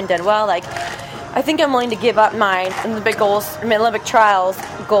of them and done well. Like I think I'm willing to give up my Olympic goals, my Olympic trials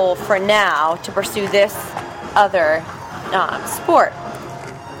goal for now to pursue this other sport.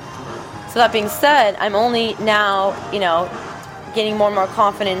 So that being said, I'm only now, gaining more and more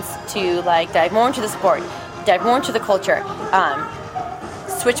confidence to like dive more into the sport, dive more into the culture,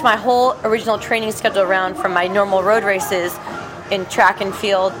 switch my whole original training schedule around from my normal road races in track and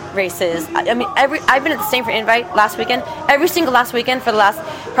field races. I mean, I've been at the Stanford Invite last weekend, every single last weekend for the last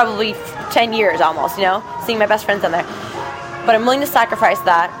probably 10 years almost, seeing my best friends on there. But I'm willing to sacrifice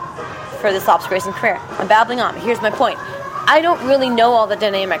that for this obstacle racing career. I'm babbling on. Here's my point. I don't really know all the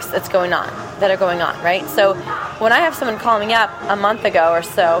dynamics that are going on, right? So when I have someone call me up a month ago or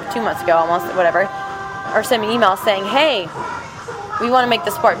so, 2 months ago almost, whatever, or send me an email saying, hey, we want to make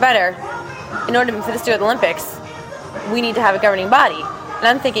the sport better. In order for this to go to the Olympics, we need to have a governing body. And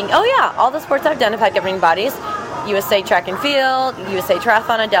I'm thinking, oh yeah, all the sports I've done have had governing bodies. USA track and field, USA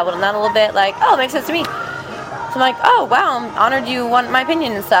triathlon, I dabbled in that a little bit. Like, oh, it makes sense to me. So I'm like, oh, wow, I'm honored you want my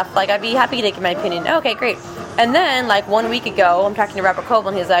opinion and stuff. Like, I'd be happy to give my opinion. Okay, great. And then, like, 1 week ago, I'm talking to Robert Coble,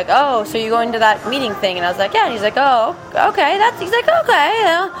 and he's like, oh, so you're going to that meeting thing? And I was like, yeah. And he's like, oh, okay. He's like, okay,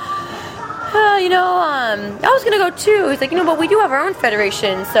 I was going to go too. He's like, but we do have our own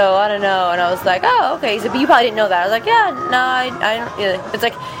federation, so I don't know. And I was like, oh, okay. He's like, but you probably didn't know that. I was like, yeah, no, I don't. Yeah. It's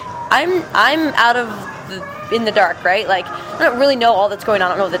like, I'm out of in the dark, right? Like, I don't really know all that's going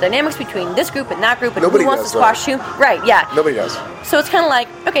on. I don't know the dynamics between this group and that group, and who wants to squash who. Right, yeah. Nobody does. So it's kind of like,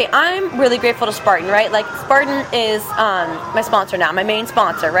 okay, I'm really grateful to Spartan, right? Like, Spartan is my sponsor now, my main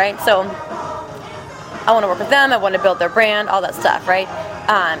sponsor, right? So I want to work with them. I want to build their brand, all that stuff, right?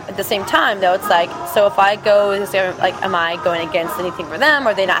 At the same time, though, it's like, so if I go, like, am I going against anything for them?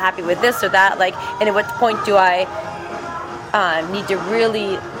 Are they not happy with this or that? Like, and at what point do I need to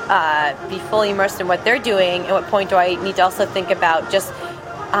really be fully immersed in what they're doing? At what point do I need to also think about just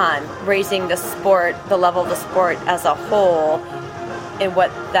raising the sport, the level of the sport as a whole, and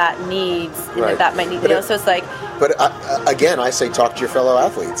what that needs, and right. that might need, so it's like... But again, I say talk to your fellow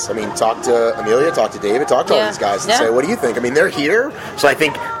athletes. I mean, talk to Amelia, talk to David, talk to all these guys and say, what do you think? I mean, they're here, so I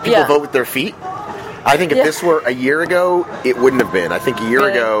think people vote with their feet. I think if this were a year ago, it wouldn't have been. I think a year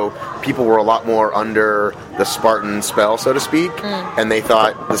ago, people were a lot more under the Spartan spell, so to speak, and they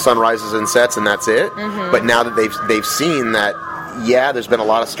thought the sun rises and sets and that's it. Mm-hmm. But now that they've seen that, there's been a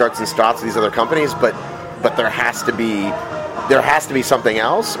lot of starts and stops with these other companies, but there has to be something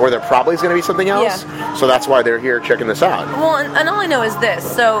else, or there probably is going to be something else. Yeah. So that's why they're here checking this out. Well, and all I know is this.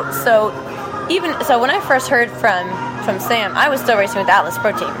 So when I first heard from Sam, I was still racing with the Atlas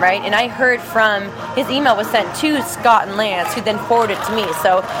Pro Team, right? And I heard from his email was sent to Scott and Lance, who then forwarded it to me.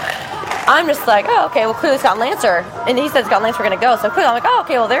 So I'm just like, oh, okay, well, clearly Scott and Lance and he said Scott and Lance were going to go. So clearly I'm like, oh,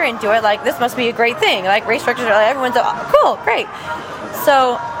 okay, well, they're into it. Like, this must be a great thing. Like, race directors are like, everyone's cool, great.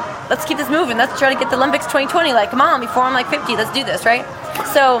 So let's keep this moving. Let's try to get the Olympics 2020. Like, come on, before I'm like 50, let's do this, right?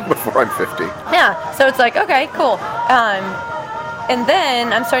 So before I'm 50. Yeah. So it's like, okay, cool. And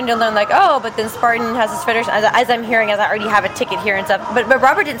then I'm starting to learn, like, oh, but then Spartan has this federation, as I'm hearing, as I already have a ticket here and stuff. But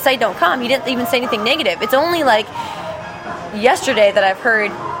Robert didn't say don't come. He didn't even say anything negative. It's only, like, yesterday that I've heard,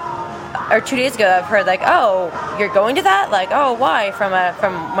 or 2 days ago, I've heard, like, oh, you're going to that? Like, oh, why? From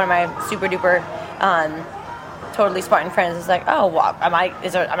one of my super-duper totally Spartan friends. It's like, oh, well, am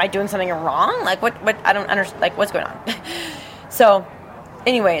I doing something wrong? Like, what I don't understand, like, what's going on? So,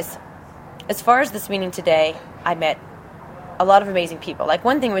 anyways, as far as this meeting today, I met a lot of amazing people. Like,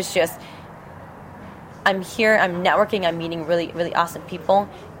 one thing was just, I'm here, I'm networking, I'm meeting really, really awesome people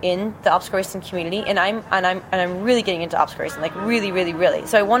in the obstacle racing community, and I'm really getting into obstacle racing, like, really, really, really.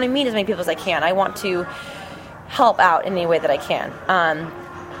 So I want to meet as many people as I can. I want to help out in any way that I can.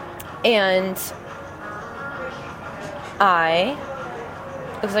 And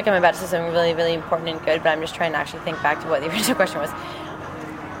looks like I'm about to say something really, really important and good, but I'm just trying to actually think back to what the original question was.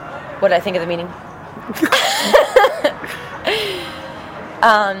 What did I think of the meeting?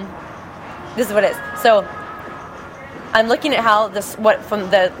 This is what it is. So I'm looking at how from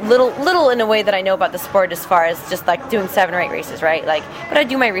the little in a way that I know about the sport, as far as just like doing 7 or 8 races, right? Like, but I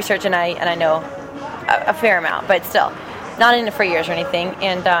do my research and I know a fair amount, but still not in it for years or anything.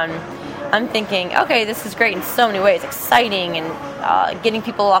 And I'm thinking, okay, this is great in so many ways, exciting and getting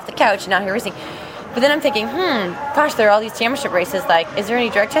people off the couch and out here racing. But then I'm thinking, gosh, there are all these championship races. Like, is there any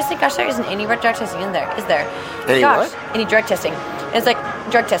drug testing? Gosh, there isn't any drug testing in there. Is there? Any drug testing? And it's like,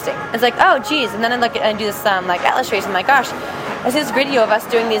 drug testing. It's like, oh, geez. And then I look at and do this like Atlas race. I'm like, gosh, I see this video of us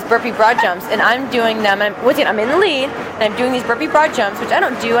doing these burpee broad jumps, and I'm doing them. And I'm in the lead, and I'm doing these burpee broad jumps, which I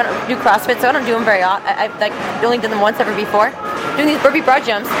don't do. I don't do CrossFit, so I don't do them very often. I've like only done them once ever before. doing these burpee broad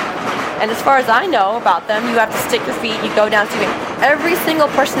jumps. And as far as I know about them, you have to stick your feet, you go down to every single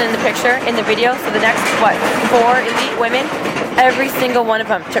person in the picture, in the video, so the next, 4 elite women, every single one of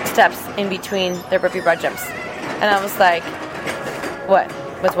them took steps in between their burpee broad jumps. And I was like, what?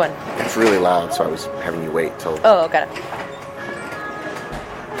 What's one? It's really loud, so I was having you wait till... Oh, got it.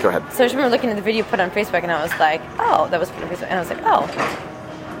 Go ahead. So I just remember looking at the video put on Facebook, and I was like, oh, that was put on Facebook. And I was like, oh,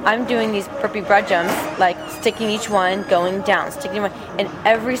 I'm doing these burpee broad jumps, like sticking each one, going down, sticking one, and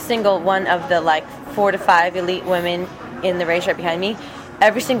every single one of the 4 to 5 elite women in the race right behind me,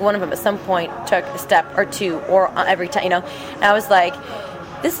 every single one of them at some point took a step or two, or every time, And I was like,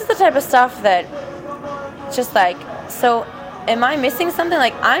 this is the type of stuff that, just so, am I missing something?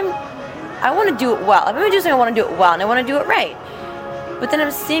 I want to do it well. If I'm going to do something, I want to do it well, and I want to do it right. But then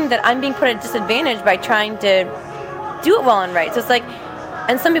I'm seeing that I'm being put at a disadvantage by trying to do it well and right. So it's like,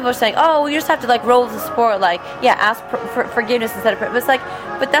 and some people are saying, oh, well, you just have to roll with the sport, ask for forgiveness instead of. But it's like,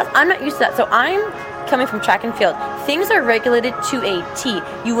 I'm not used to that. So I'm coming from track and field. Things are regulated to a T.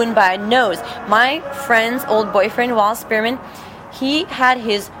 You win by a nose. My friend's old boyfriend, Wallace Spearman, he had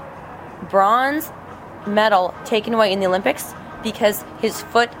his bronze medal taken away in the Olympics because his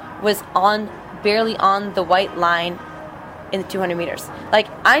foot was barely on the white line in the 200 meters.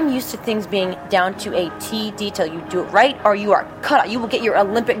 I'm used to things being down to a T detail. You do it right, or you are cut out. You will get your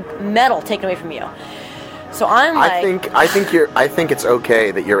Olympic medal taken away from you. So I'm I think it's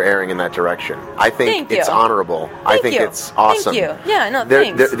okay that you're erring in that direction. I think it's honorable. I think it's awesome. Thank you. Yeah, no,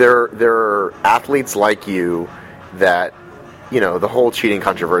 thanks. There are athletes like you that, the whole cheating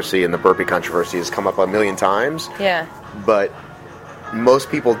controversy and the burpee controversy has come up a million times. Yeah. But most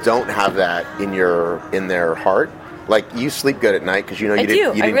people don't have that in their heart. You sleep good at night because you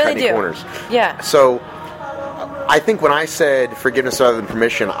didn't cut any corners. Yeah. So I think when I said forgiveness rather than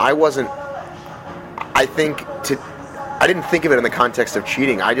permission, I didn't think of it in the context of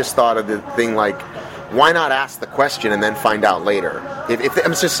cheating. I just thought of the thing why not ask the question and then find out later? If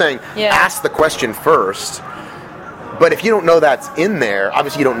I'm just saying, ask the question first. But if you don't know that's in there,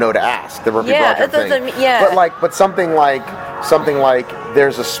 obviously you don't know to ask the burpee broad jump thing. But something like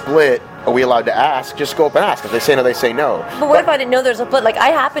there's a split. Are we allowed to ask? Just go up and ask. If they say no, they say no. But what if I didn't know there's a split? I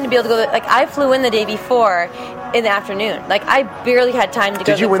happened to be able to go. I flew in the day before in the afternoon. I barely had time to go.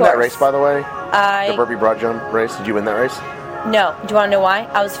 Did you win course. That race, by the way? The burpee broad jump race. Did you win that race? No. Do you want to know why?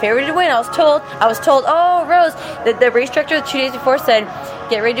 I was favored to win. I was told. Oh, Rose, the race director 2 days before said,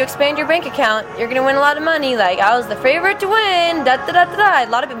 get ready to expand your bank account. You're going to win a lot of money. I was the favorite to win. Da da da da da. A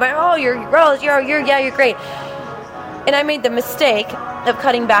lot of people, oh, you're Rose. You're great. And I made the mistake of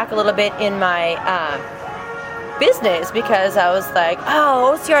cutting back a little bit in my business because I was like,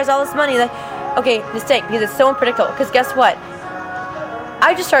 oh, OCR is all this money. Okay, mistake, because it's so unpredictable. Because guess what?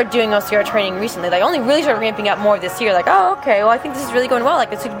 I just started doing OCR training recently. Only really started ramping up more this year. Oh, okay, well, I think this is really going well.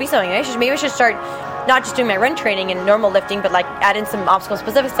 This could be something. Maybe I should start not just doing my run training and normal lifting, but add in some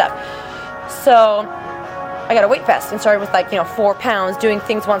obstacle-specific stuff. So I got a weight vest and started with 4 pounds, doing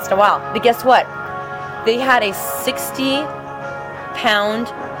things once in a while. But guess what? They had a 60-pound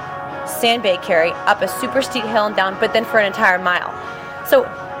sandbag carry up a super steep hill and down, but then for an entire mile. So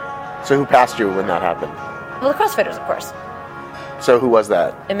who passed you when that happened? Well, the CrossFitters, of course. So who was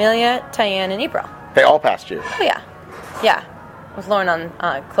that? Amelia, Tyann, and April. They all passed you? Oh, yeah. Yeah. With Lauren on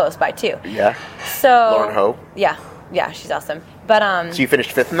close by, too. Yeah? So Lauren Ho? Yeah. Yeah, she's awesome. But So you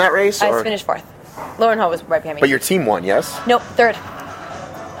finished 5th in that race? I finished 4th. Lauren Ho was right behind me. But your team won, yes? Nope, 3rd.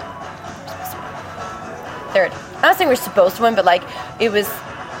 3rd. I'm not saying we're supposed to win, but it was,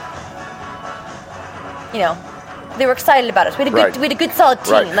 they were excited about us. We had a good solid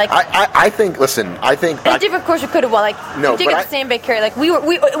team. Right. I think. Listen, I think. In a different course, we could have won. No, you get the sandbag carry.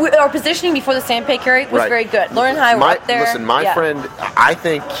 Our positioning before the sandbag carry was very good. Lauren and I were up there. Listen, my friend, I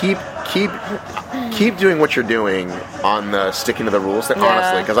think keep doing what you're doing on the sticking to the rules.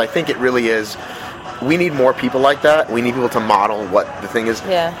 Honestly, because I think it really is. We need more people like that. We need people to model what the thing is.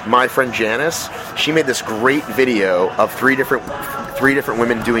 Yeah. My friend Janice, she made this great video of three different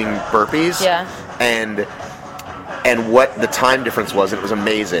women doing burpees. Yeah. And what the time difference was, and it was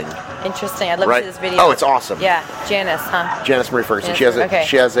amazing. Interesting. I'd love to see this video. Oh, it's awesome. Yeah, Janice, huh? Janice Marie Ferguson. She has a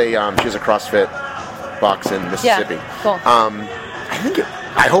CrossFit box in Mississippi. Yeah, cool.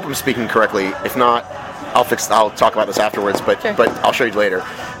 I hope I'm speaking correctly. If not, I'll talk about this afterwards. But sure. But I'll show you later.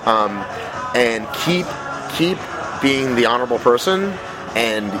 And keep being the honorable person,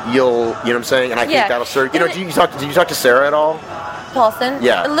 and you know what I'm saying. And I think that'll serve. Did you talk to Sarah at all? Paulson?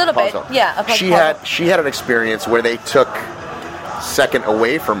 Yeah, a little Paulson. bit. Yeah, she had an experience where they took second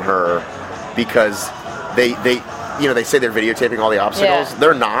away from her because they say they're videotaping all the obstacles. Yeah.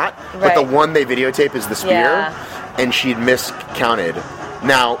 They're not, but the one they videotape is the spear. Yeah. and she'd miscounted.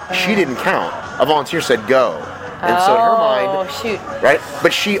 Now, she didn't count. A volunteer said go. And so in her mind, shoot. right?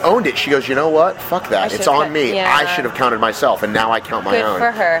 But she owned it. She goes, you know what? Fuck that. It's on me. yeah. I should have counted myself, and now I count my own.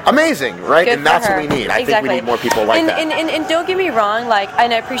 Good for her. Amazing, right? Good and that's for her. what we need. I think Exactly. we need more people like that. And don't get me wrong, like,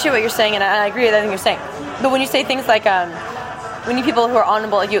 and I appreciate what you're saying, and I agree with everything you're saying. But when you say things like, we need people who are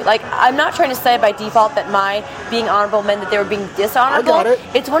honorable like you. Like, I'm not trying to say by default that my being honorable meant that they were being dishonorable. I got it.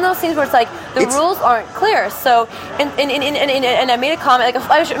 It's one of those things where it's like the rules aren't clear. So, and I made a comment,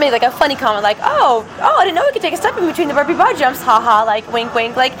 I made like a funny comment, like, oh, I didn't know we could take a step in between the burpee bar jumps, haha, like wink,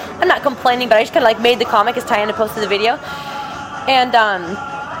 wink. Like, I'm not complaining, but I just kind of like made the comment because Tyanna posted the video, and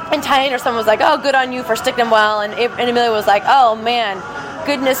Tyanna or someone was like, oh, good on you for sticking them well, and Amelia was like, oh man.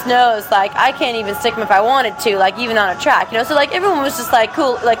 Goodness knows, like, I can't even stick them if I wanted to, like, even on a track, you know? So, like, everyone was just, like,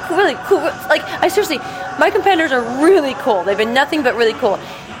 cool, like, really cool. Like, I seriously, my competitors are really cool. They've been nothing but really cool.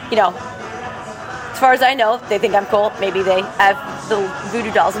 You know, as far as I know, they think I'm cool. Maybe they have little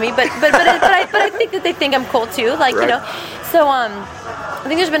voodoo dolls of me, but I think that they think I'm cool, too. Like, right. You know? So, I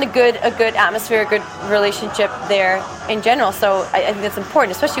think there's been a good atmosphere, a good relationship there in general. So I think that's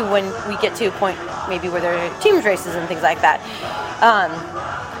important, especially when we get to a point maybe where there are teams races and things like that.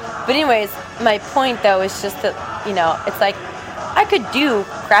 But anyways, my point though is just that, you know, it's like I could do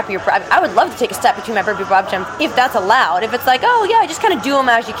crappier. I would love to take a step between my burpee bob jumps if that's allowed. If it's like, oh yeah, just kind of do them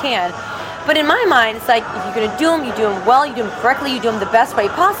as you can. But in my mind, it's like if you're gonna do them, you do them well, you do them correctly, you do them the best way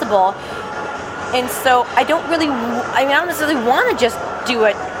possible. And so I don't necessarily want to just do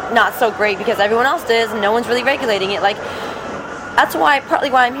it not so great because everyone else does and no one's really regulating it. Like, that's partly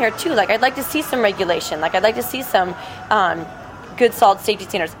why I'm here too. Like, I'd like to see some regulation. Like, I'd like to see some good, solid safety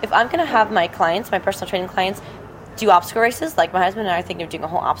standards. If I'm going to have my clients, my personal training clients, do obstacle races, like my husband and I are thinking of doing a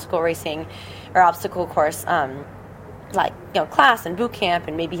whole obstacle racing or obstacle course, like, you know, class and boot camp,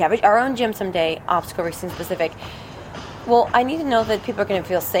 and maybe have our own gym someday, obstacle racing specific. Well, I need to know that people are going to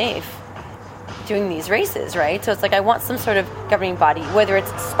feel safe doing these races, right? So it's like I want some sort of governing body, whether it's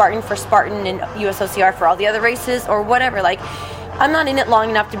Spartan for Spartan and USOCR for all the other races or whatever. Like, I'm not in it long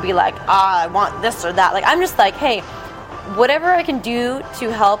enough to be like, I want this or that. Like, I'm just like, hey, whatever I can do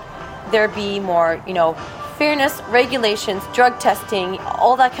to help there be more, you know, fairness, regulations, drug testing,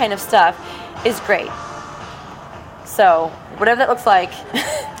 all that kind of stuff is great. So whatever that looks like.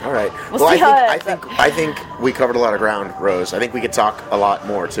 All right. Well, I think we covered a lot of ground, Rose. I think we could talk a lot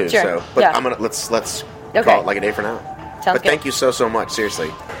more too. Sure. So, but yeah. let's call it like a day for now. Sounds but good. thank you so much. Seriously.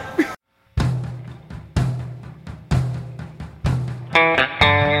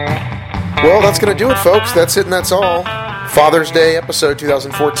 Well, that's going to do it, folks. That's it and that's all. Father's Day episode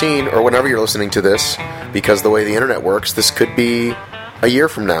 2014, or whenever you're listening to this, because the way the internet works, this could be a year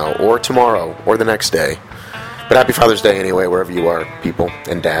from now, or tomorrow, or the next day. But happy Father's Day anyway, wherever you are, people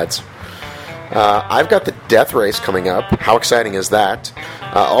and dads. I've got the death race coming up. How exciting is that?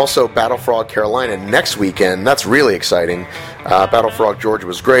 Also, Battle Frog Carolina next weekend. That's really exciting. Battle Frog Georgia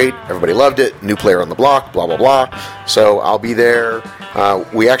was great. Everybody loved it. New player on the block, blah, blah, blah. So I'll be there.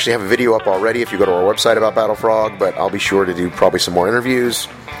 We actually have a video up already if you go to our website about Battle Frog, but I'll be sure to do probably some more interviews.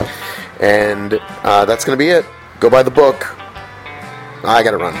 And that's going to be it. Go buy the book. I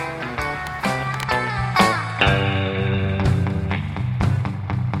got to run.